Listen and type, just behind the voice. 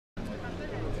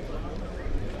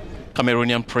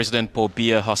Cameroonian President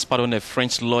Biya has pardoned a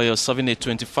French lawyer serving a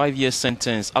 25-year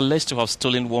sentence alleged to have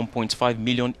stolen 1.5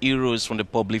 million euros from the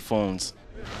public funds.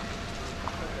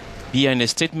 Biya in a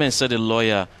statement said the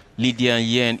lawyer, Lydienne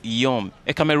Yen-Eyoum,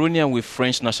 a Cameroonian with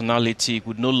French nationality,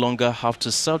 would no longer have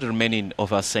to serve the remaining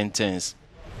of her sentence.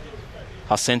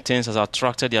 Her sentence has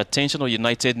attracted the attention of the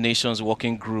United Nations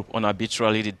Working Group on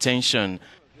Arbitrary Detention.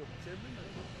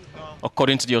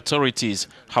 According to the authorities,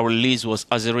 her release was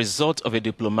as a result of a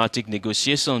diplomatic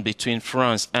negotiation between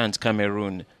France and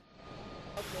Cameroon.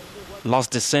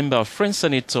 Last December, French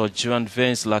Senator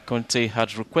Jean-Yves Le Conte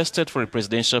had requested for a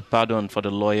presidential pardon for the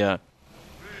lawyer.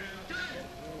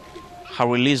 Her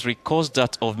release recalls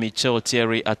that of Michel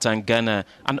Thierry Atangana,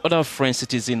 an other French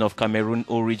citizen of Cameroon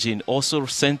origin, also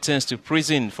sentenced to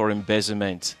prison for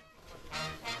embezzlement.